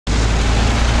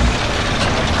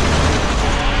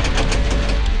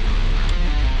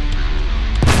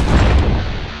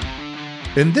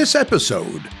In this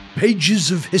episode,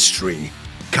 pages of history,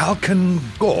 Khalkhin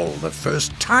Gol, the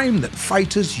first time that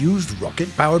fighters used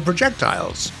rocket-powered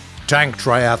projectiles, tank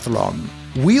triathlon,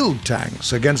 wheeled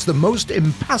tanks against the most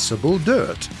impassable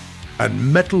dirt,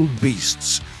 and metal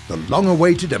beasts, the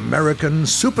long-awaited American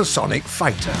supersonic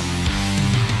fighter.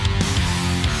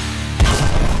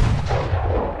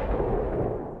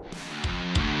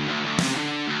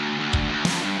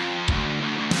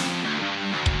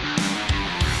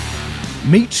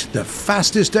 Meet the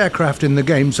fastest aircraft in the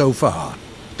game so far,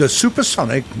 the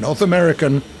supersonic North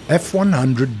American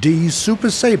F-100D Super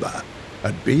Sabre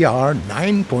at BR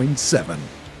 9.7.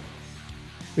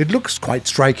 It looks quite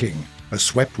striking: a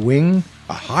swept wing,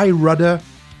 a high rudder,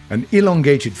 an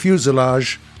elongated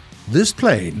fuselage. This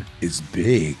plane is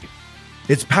big.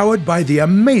 It's powered by the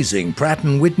amazing Pratt &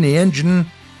 Whitney engine,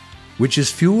 which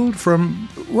is fueled from,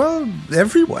 well,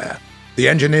 everywhere. The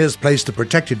engineers placed the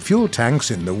protected fuel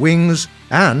tanks in the wings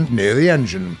and near the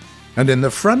engine, and in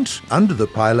the front, under the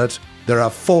pilot, there are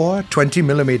 4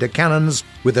 20mm cannons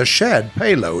with a shared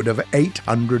payload of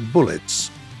 800 bullets.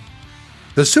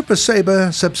 The Super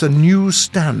Sabre sets a new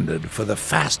standard for the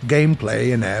fast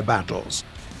gameplay in air battles.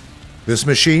 This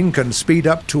machine can speed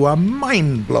up to a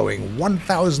mind-blowing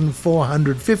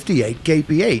 1,458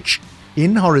 kph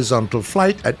in horizontal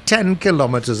flight at 10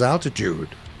 kilometers altitude.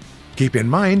 Keep in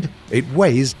mind, it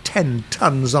weighs 10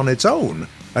 tons on its own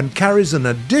and carries an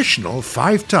additional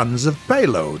 5 tons of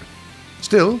payload.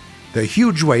 Still, the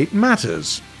huge weight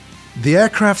matters. The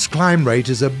aircraft's climb rate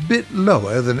is a bit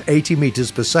lower than 80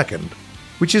 meters per second,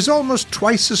 which is almost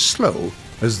twice as slow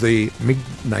as the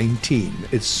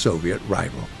MiG-19, its Soviet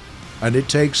rival, and it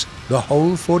takes the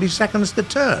whole 40 seconds to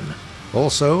turn,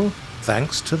 also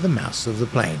thanks to the mass of the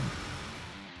plane.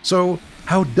 So,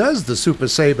 how does the Super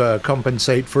Sabre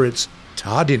compensate for its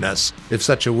tardiness, if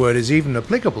such a word is even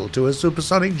applicable to a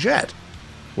supersonic jet?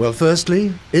 Well,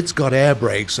 firstly, it's got air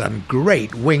brakes and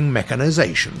great wing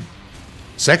mechanization.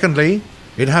 Secondly,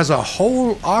 it has a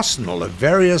whole arsenal of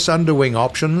various underwing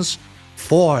options,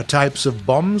 4 types of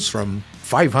bombs from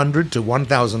 500 to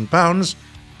 1,000 pounds,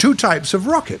 2 types of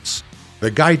rockets,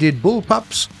 the guided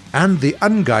bullpups and the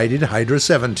unguided Hydra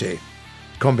 70,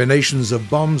 combinations of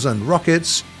bombs and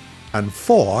rockets, and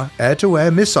 4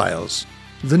 air-to-air missiles,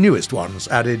 the newest ones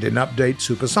added in Update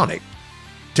Supersonic.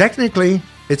 Technically,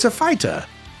 it's a fighter,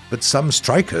 but some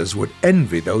strikers would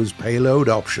envy those payload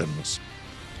options.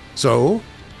 So,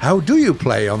 how do you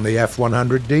play on the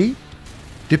F-100D?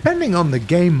 Depending on the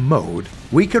game mode,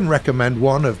 we can recommend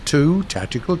one of 2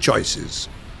 tactical choices.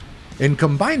 In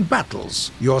combined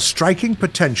battles, your striking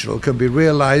potential can be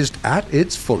realized at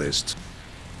its fullest.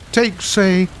 Take,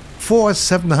 say, 4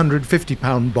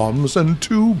 750-pound bombs and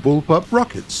 2 bullpup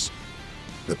rockets.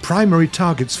 The primary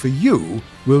targets for you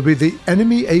will be the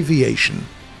enemy aviation,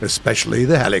 especially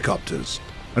the helicopters.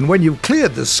 And when you've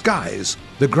cleared the skies,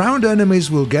 the ground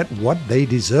enemies will get what they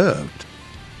deserved.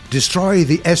 Destroy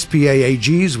the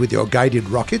SPAAGs with your guided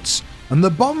rockets, and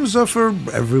the bombs are for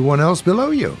everyone else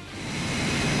below you.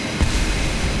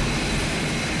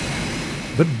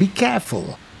 But be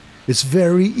careful. It's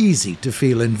very easy to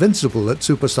feel invincible at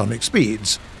supersonic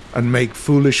speeds and make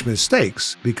foolish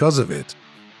mistakes because of it.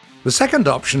 The second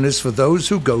option is for those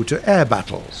who go to air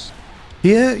battles.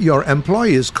 Here, your employ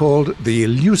is called the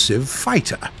elusive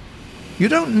fighter. You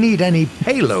don't need any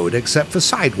payload except for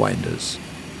sidewinders.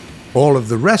 All of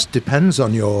the rest depends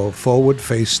on your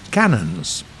forward-faced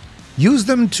cannons. Use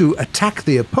them to attack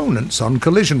the opponents on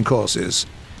collision courses,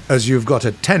 as you've got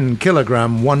a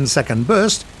 10-kilogram 1-second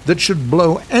burst that should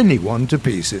blow anyone to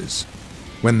pieces.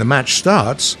 When the match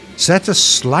starts, set a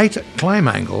slight climb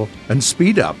angle and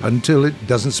speed up until it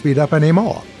doesn't speed up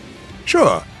anymore.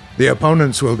 Sure, the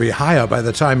opponents will be higher by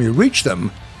the time you reach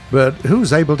them, but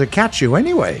who's able to catch you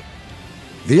anyway?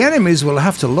 The enemies will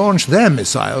have to launch their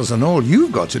missiles, and all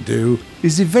you've got to do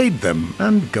is evade them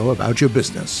and go about your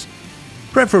business.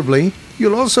 Preferably,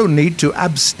 you'll also need to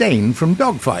abstain from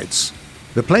dogfights.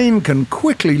 The plane can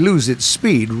quickly lose its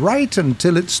speed right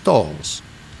until it stalls,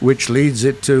 which leads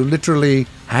it to literally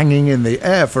hanging in the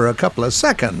air for a couple of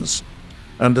seconds.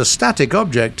 And a static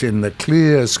object in the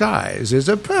clear skies is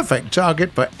a perfect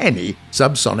target for any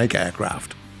subsonic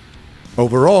aircraft.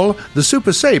 Overall, the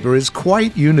Super Sabre is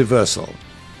quite universal.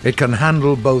 It can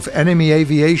handle both enemy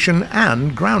aviation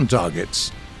and ground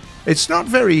targets. It's not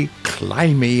very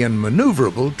climby and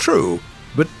maneuverable, true,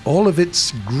 but all of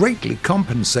it's greatly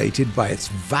compensated by its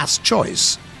vast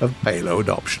choice of payload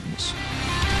options.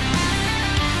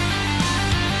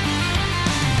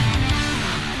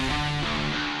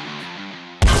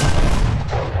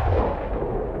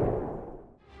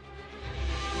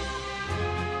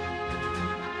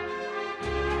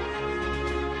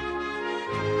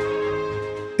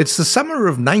 It's the summer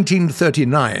of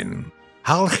 1939.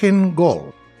 Khalkhin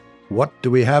Gol. What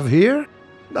do we have here?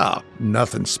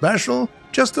 Nothing special,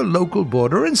 just a local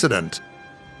border incident.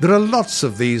 There are lots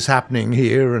of these happening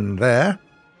here and there.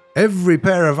 Every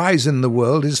pair of eyes in the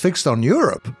world is fixed on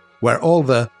Europe, where all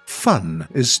the fun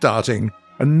is starting,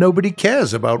 and nobody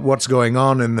cares about what's going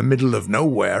on in the middle of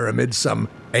nowhere amid some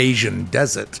Asian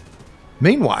desert.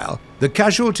 Meanwhile, the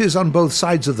casualties on both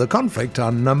sides of the conflict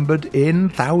are numbered in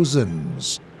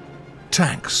thousands.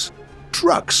 Tanks,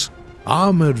 trucks,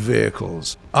 armored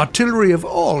vehicles, artillery of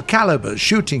all calibers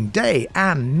shooting day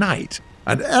and night,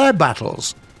 and air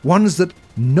battles, ones that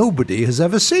nobody has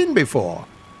ever seen before.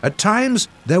 At times,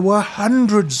 there were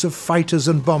hundreds of fighters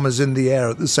and bombers in the air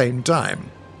at the same time.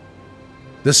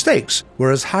 The stakes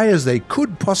were as high as they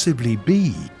could possibly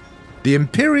be. The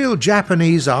Imperial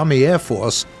Japanese Army Air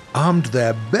Force armed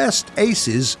their best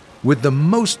aces with the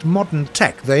most modern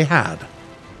tech they had.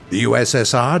 The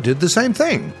USSR did the same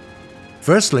thing.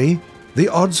 Firstly, the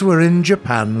odds were in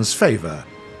Japan's favor.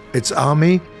 Its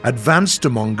army advanced to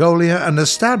Mongolia and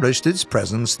established its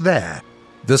presence there.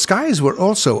 The skies were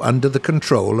also under the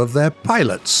control of their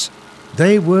pilots.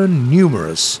 They were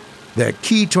numerous. Their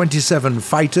Ki-27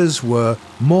 fighters were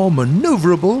more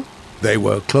maneuverable, they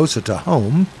were closer to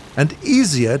home, and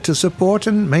easier to support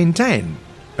and maintain.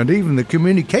 And even the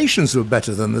communications were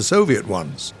better than the Soviet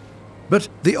ones. But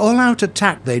the all-out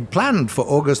attack they'd planned for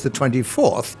August the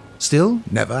 24th still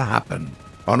never happened.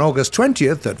 On August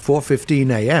 20th at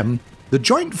 4:15 a.m., the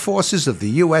joint forces of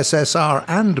the USSR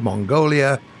and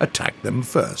Mongolia attacked them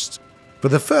first. For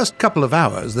the first couple of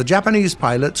hours, the Japanese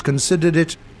pilots considered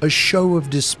it a show of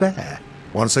despair.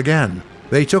 Once again,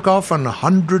 they took off on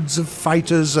hundreds of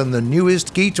fighters and the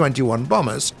newest Ki-21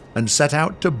 bombers and set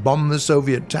out to bomb the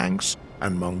Soviet tanks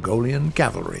and Mongolian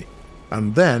cavalry.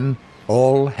 And then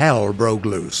all hell broke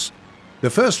loose. The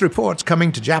first reports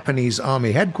coming to Japanese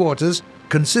Army headquarters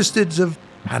consisted of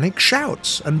panic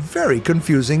shouts and very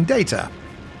confusing data.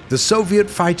 The Soviet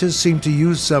fighters seemed to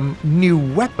use some new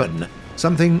weapon,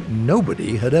 something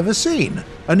nobody had ever seen,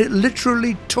 and it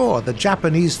literally tore the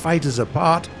Japanese fighters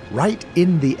apart right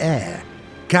in the air.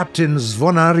 Captain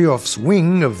Zvonaryov's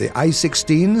wing of the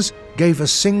I-16s gave a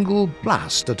single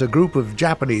blast at a group of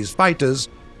Japanese fighters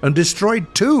and destroyed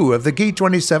 2 of the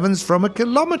Ki-27s from a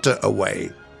kilometer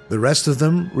away. The rest of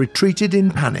them retreated in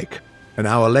panic. An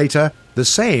hour later, the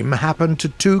same happened to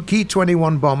 2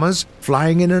 Ki-21 bombers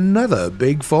flying in another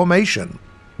big formation.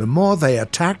 The more they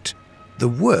attacked, the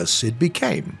worse it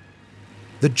became.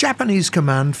 The Japanese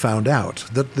command found out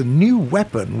that the new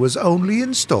weapon was only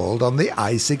installed on the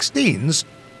I-16s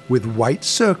with white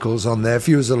circles on their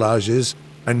fuselages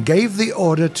and gave the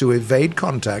order to evade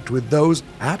contact with those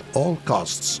at all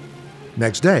costs.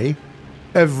 Next day,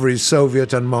 every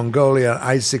Soviet and Mongolian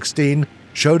I-16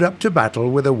 showed up to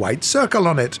battle with a white circle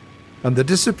on it, and the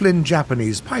disciplined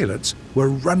Japanese pilots were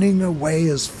running away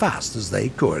as fast as they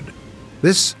could.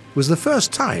 This was the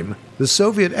first time the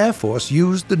Soviet Air Force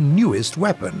used the newest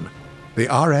weapon, the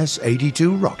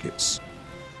RS-82 rockets.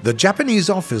 The Japanese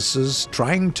officers,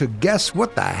 trying to guess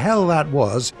what the hell that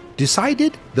was,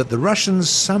 decided that the Russians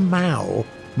somehow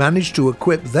managed to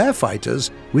equip their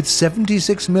fighters with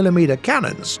 76mm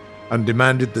cannons and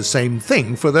demanded the same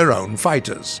thing for their own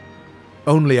fighters.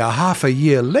 Only a half a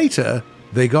year later,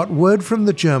 they got word from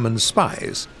the German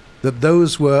spies that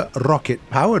those were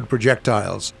rocket-powered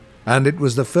projectiles, and it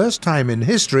was the first time in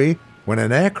history when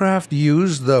an aircraft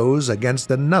used those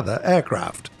against another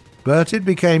aircraft. But it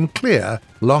became clear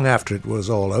long after it was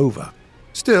all over.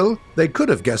 Still, they could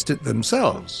have guessed it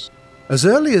themselves. As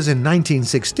early as in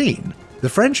 1916, the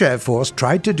French Air Force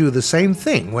tried to do the same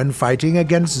thing when fighting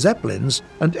against Zeppelins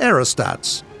and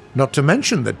aerostats, not to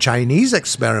mention the Chinese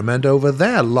experiment over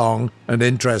their long and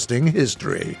interesting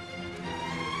history.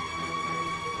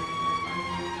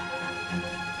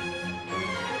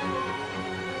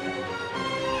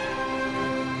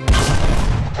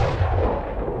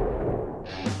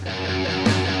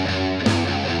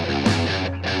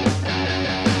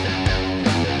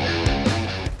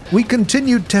 We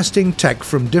continued testing tech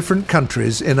from different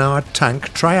countries in our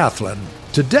tank triathlon.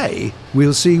 Today,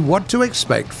 we'll see what to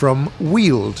expect from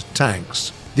wheeled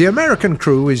tanks. The American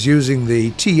crew is using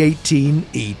the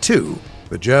T-18E2.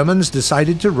 The Germans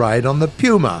decided to ride on the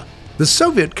Puma. The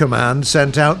Soviet command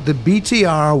sent out the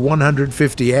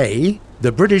BTR-150A,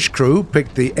 the British crew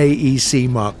picked the AEC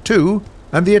Mark II,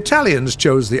 and the Italians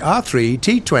chose the R3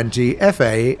 T20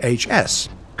 FA-HS.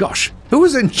 Gosh, who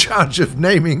was in charge of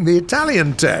naming the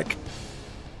Italian tech?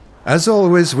 As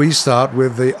always, we start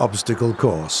with the obstacle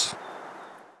course.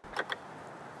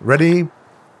 Ready,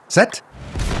 set,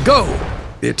 go!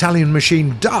 The Italian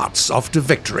machine darts off to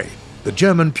victory. The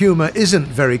German Puma isn't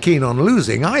very keen on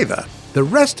losing either. The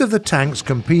rest of the tanks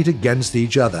compete against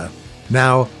each other.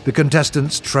 Now, the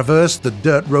contestants traverse the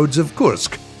dirt roads of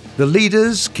Kursk. The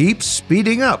leaders keep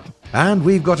speeding up, and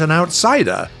we've got an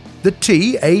outsider, the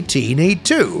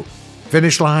T-18E2.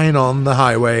 Finish line on the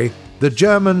highway. The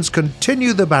Germans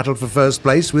continue the battle for first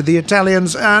place with the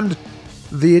Italians, and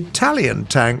the Italian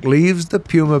tank leaves the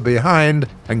Puma behind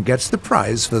and gets the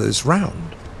prize for this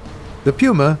round. The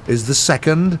Puma is the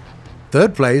second.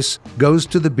 Third place goes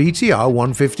to the BTR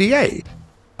 150A,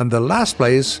 and the last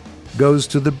place goes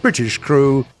to the British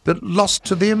crew that lost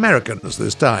to the Americans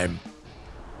this time.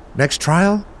 Next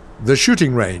trial, the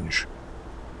shooting range.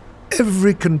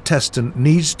 Every contestant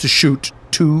needs to shoot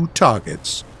 2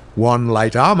 targets, one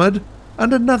light armored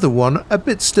and another one a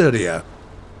bit sturdier.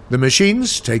 The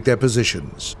machines take their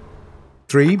positions.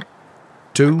 3,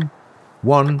 2,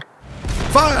 1,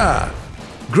 fire!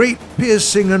 Great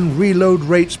piercing and reload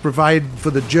rates provide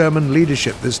for the German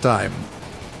leadership this time.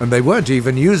 And they weren't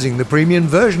even using the premium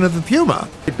version of the Puma.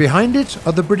 Behind it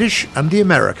are the British and the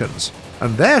Americans,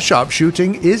 and their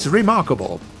sharpshooting is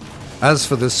remarkable. As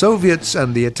for the Soviets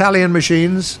and the Italian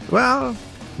machines, well,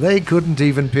 they couldn't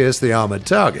even pierce the armored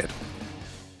target.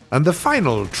 And the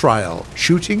final trial,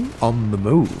 shooting on the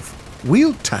move.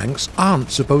 Wheeled tanks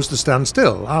aren't supposed to stand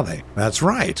still, are they? That's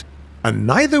right. And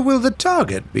neither will the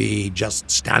target be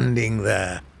just standing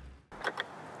there.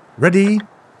 Ready,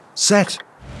 set,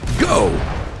 go!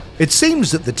 It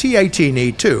seems that the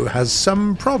T-18E2 has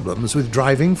some problems with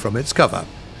driving from its cover.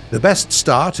 The best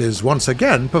start is once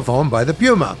again performed by the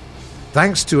Puma,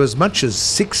 thanks to as much as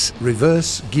 6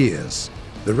 reverse gears.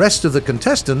 The rest of the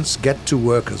contestants get to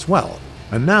work as well,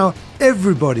 and now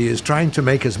everybody is trying to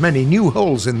make as many new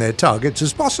holes in their targets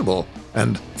as possible,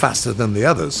 and faster than the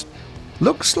others.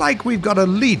 Looks like we've got a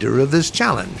leader of this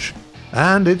challenge,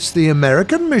 and it's the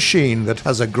American machine that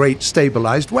has a great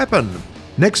stabilized weapon.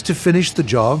 Next to finish the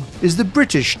job is the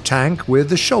British tank with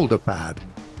the shoulder pad.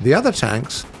 The other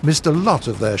tanks missed a lot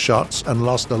of their shots and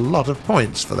lost a lot of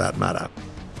points for that matter.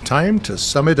 Time to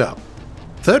sum it up.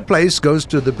 Third place goes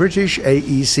to the British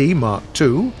AEC Mark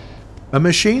II, a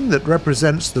machine that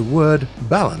represents the word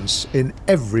balance in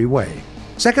every way.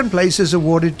 Second place is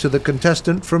awarded to the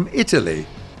contestant from Italy.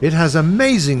 It has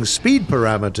amazing speed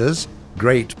parameters,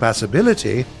 great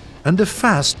passability, and a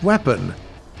fast weapon,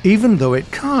 even though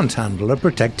it can't handle a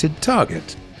protected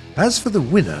target. As for the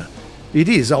winner, it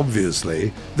is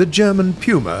obviously the German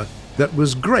Puma that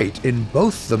was great in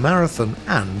both the marathon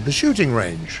and the shooting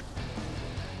range.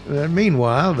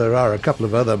 Meanwhile, there are a couple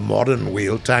of other modern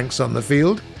wheeled tanks on the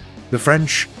field, the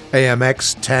French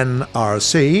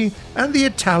AMX-10RC and the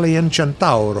Italian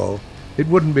Centauro. It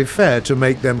wouldn't be fair to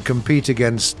make them compete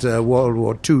against World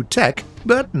War II tech,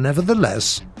 but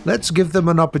nevertheless, let's give them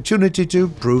an opportunity to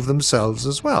prove themselves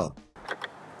as well.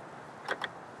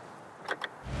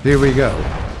 Here we go.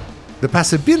 The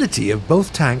passability of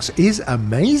both tanks is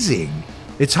amazing.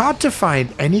 It's hard to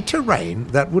find any terrain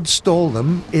that would stall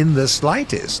them in the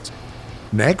slightest.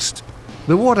 Next,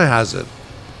 the water hazard.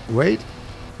 Wait,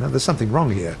 now there's something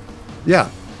wrong here. Yeah,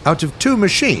 out of 2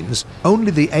 machines,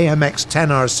 only the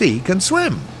AMX-10RC can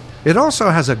swim. It also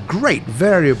has a great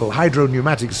variable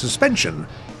hydropneumatic suspension,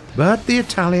 but the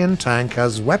Italian tank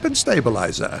has weapon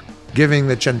stabilizer, giving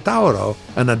the Centauro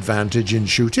an advantage in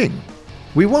shooting.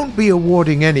 We won't be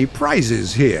awarding any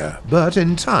prizes here, but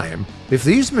in time, if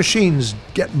these machines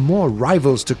get more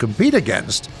rivals to compete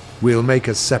against, we'll make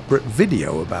a separate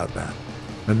video about that.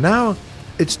 And now,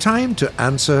 it's time to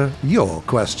answer your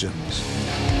questions.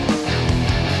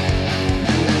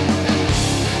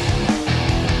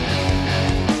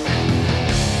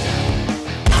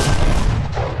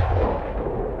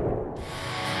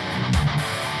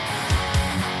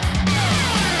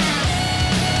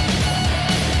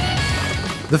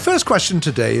 The first question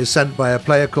today is sent by a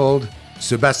player called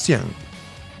Sebastian.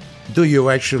 Do you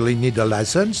actually need a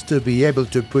license to be able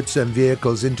to put some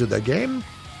vehicles into the game,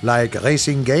 like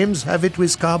racing games have it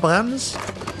with car brands?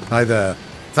 Hi there.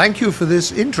 Thank you for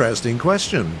this interesting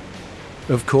question.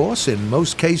 Of course, in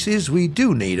most cases we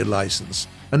do need a license,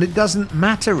 and it doesn't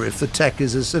matter if the tech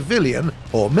is a civilian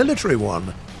or military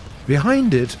one.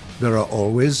 Behind it, there are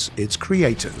always its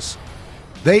creators.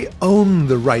 They own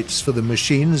the rights for the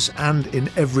machines, and in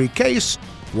every case,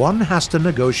 one has to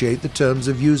negotiate the terms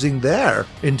of using their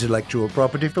intellectual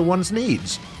property for one's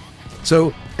needs.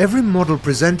 So, every model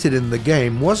presented in the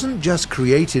game wasn't just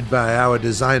created by our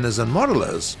designers and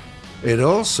modelers, it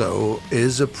also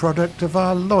is a product of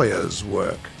our lawyers'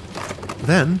 work.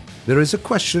 Then, there is a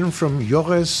question from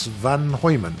Joris van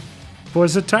Hooyman. For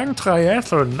the tank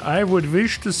triathlon, I would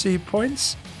wish to see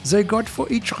points they got for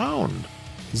each round.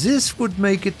 This would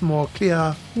make it more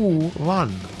clear who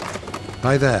won.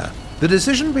 Hi there. The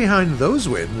decision behind those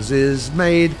wins is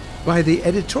made by the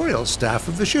editorial staff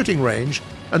of the shooting range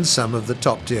and some of the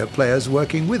top-tier players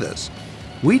working with us.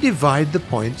 We divide the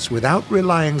points without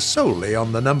relying solely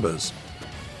on the numbers.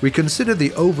 We consider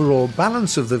the overall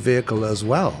balance of the vehicle as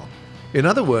well. In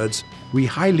other words, we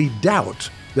highly doubt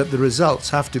that the results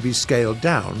have to be scaled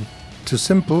down to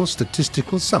simple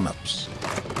statistical sum-ups.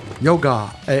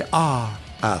 Yoga AR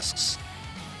asks,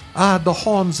 "Add the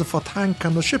horns for tank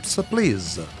and the ships,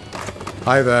 please."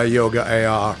 Hi there, Yoga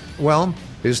AR. Well,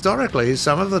 historically,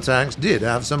 some of the tanks did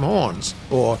have some horns,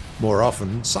 or more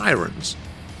often, sirens.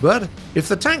 But if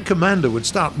the tank commander would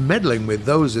start meddling with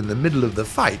those in the middle of the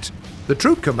fight, the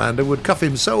troop commander would cuff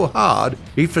him so hard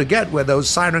he'd forget where those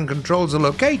siren controls are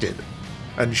located.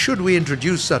 And should we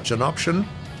introduce such an option,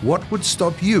 what would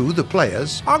stop you, the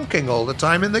players, honking all the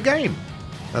time in the game?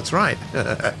 That's right,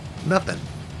 nothing.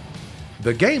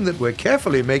 The game that we're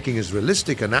carefully making as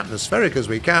realistic and atmospheric as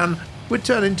we can would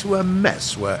turn into a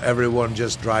mess where everyone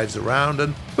just drives around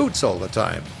and hoots all the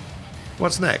time.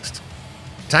 What's next?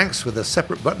 Tanks with a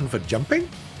separate button for jumping?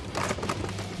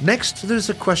 Next, there's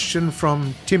a question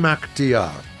from Timak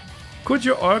TR. Could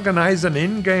you organize an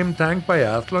in-game tank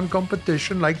biathlon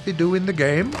competition like they do in the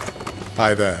game?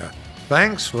 Hi there.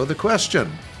 Thanks for the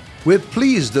question. We're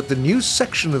pleased that the news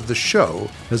section of the show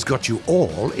has got you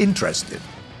all interested.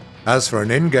 As for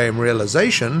an in-game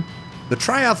realization, the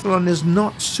triathlon is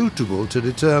not suitable to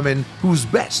determine who's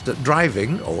best at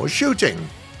driving or shooting.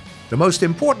 The most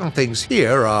important things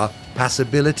here are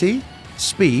passability,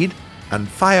 speed, and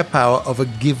firepower of a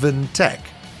given tech,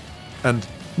 and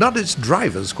not its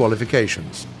driver's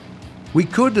qualifications. We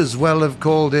could as well have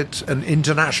called it an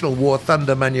International War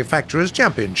Thunder Manufacturers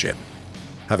Championship.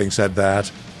 Having said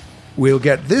that, we'll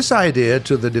get this idea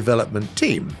to the development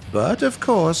team, but of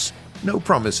course, no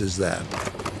promises there.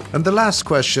 And the last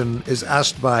question is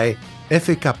asked by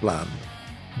Effie Kaplan.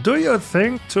 Do you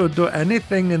think to do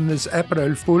anything in this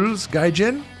April Fool's,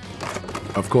 Gaijin?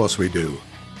 Of course we do.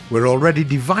 We're already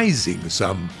devising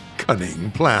some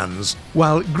cunning plans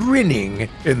while grinning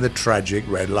in the tragic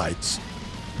red lights.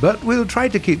 But we'll try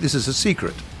to keep this as a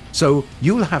secret, so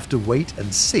you'll have to wait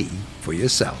and see for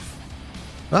yourself.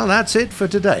 Well, that's it for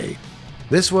today.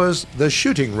 This was The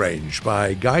Shooting Range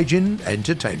by Gaijin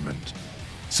Entertainment.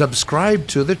 Subscribe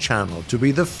to the channel to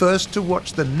be the first to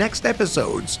watch the next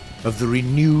episodes of the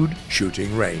renewed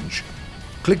Shooting Range.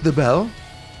 Click the bell,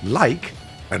 like,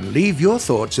 and leave your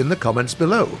thoughts in the comments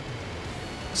below.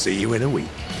 See you in a week.